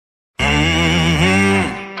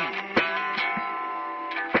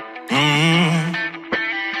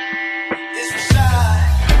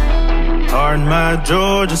Sporting my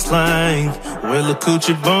Georgia slang,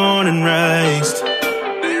 Willacooche born and raised.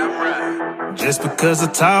 Just because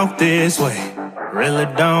I talk this way really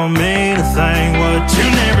don't mean a thing. What you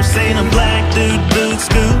never seen a black dude boot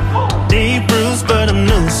scoop, deep roots but I'm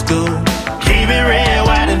new school. Keep it red,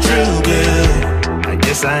 white and true good. I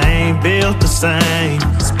guess I ain't built the same,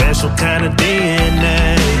 special kind of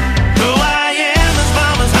DNA. Who I am is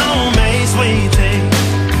mama's homemade sweet tea,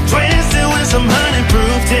 twisted with some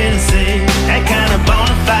honey-proof Tennessee. That kind of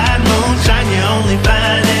bonafide moonshine you only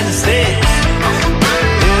find in the States.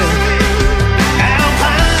 Yeah.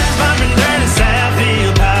 Alpines bumping dirty South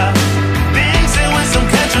hip-hop, mixing with some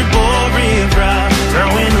country boy riff-rock.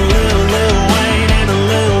 Throw in a little Lil Wayne and a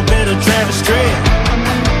little bit of Travis Tritt.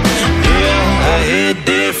 Yeah, I hit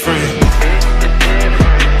different.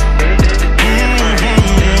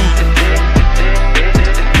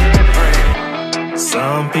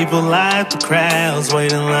 Some people like the crowds,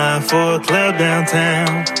 wait in line for a club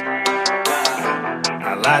downtown.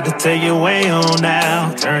 I like to take you way on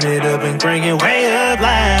out, turn it up and bring it way up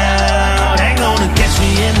loud. Ain't gonna catch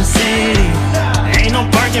me in the city, ain't no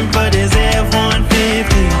parking but it's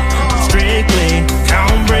F-150. Strictly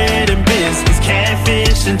cornbread and biscuits,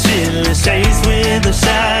 catfish and chili, chased with a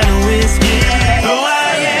shot of whiskey. Who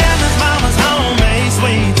I am is mama's homemade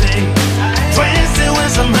sweet tea, twisted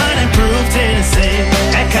with some honey-proof Tennessee.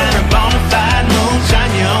 That kind of bonafide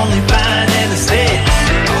moonshine you only find in the States.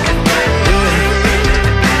 Yeah.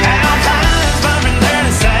 Alpines bumping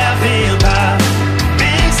dirty South hip-hop,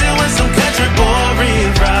 mixing with some country boy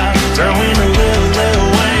riff-rock. Throw in a little Lil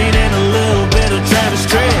Wayne and a little bit of Travis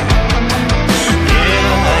Tritt.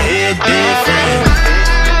 Yeah, I hit different.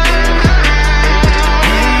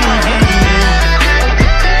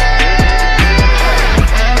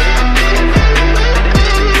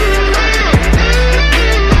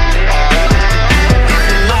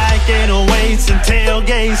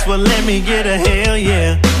 Tailgates, well let me get a hell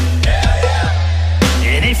yeah.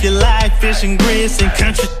 And if you like fish and grits and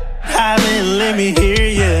country hollering, let me hear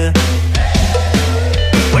ya.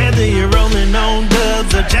 Whether you're rolling on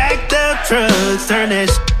dubs or jacked up trucks, turn that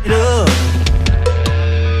shit up.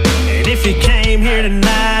 And if you came here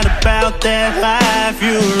tonight about that life,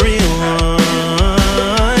 you're a real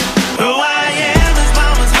one. Who I am is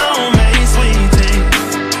mama's homemade sweet tea,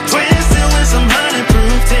 twisted with some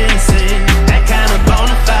honey-proof Tennessee.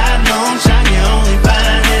 Bonafide moonshine you only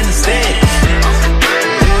find in the States. Yeah.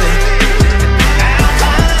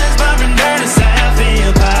 Alpines bumping dirty South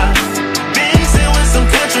hip-hop, mixing with some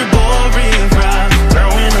country boy riff-rock. Throw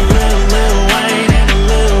in a little Lil Wayne and a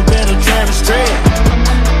little bit of Travis Tritt.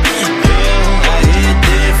 Yeah, I hit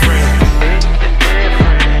different.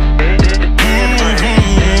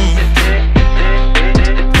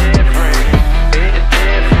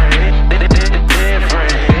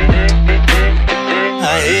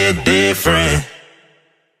 I hit different.